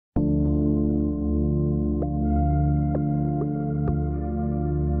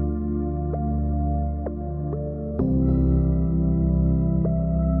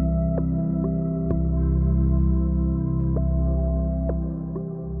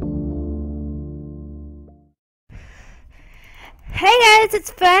Hey guys,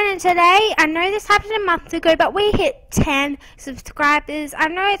 it's Fern, and today, I know this happened a month ago, but we hit 10 subscribers. I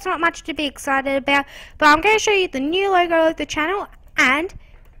know it's not much to be excited about, but I'm going to show you the new logo of the channel and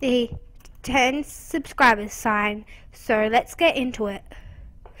the 10 subscribers sign. So let's get into it.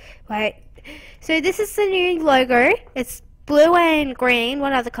 Wait, so this is the new logo. It's blue and green.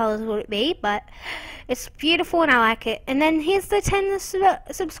 What other colors would it be? But it's beautiful and I like it. And then here's the 10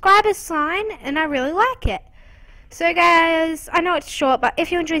 subscribers sign, and I really like it. So guys, I know it's short, but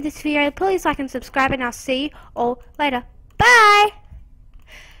if you enjoyed this video, please like and subscribe, and I'll see you all later. Bye!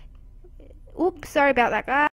 Oops, sorry about that, guys.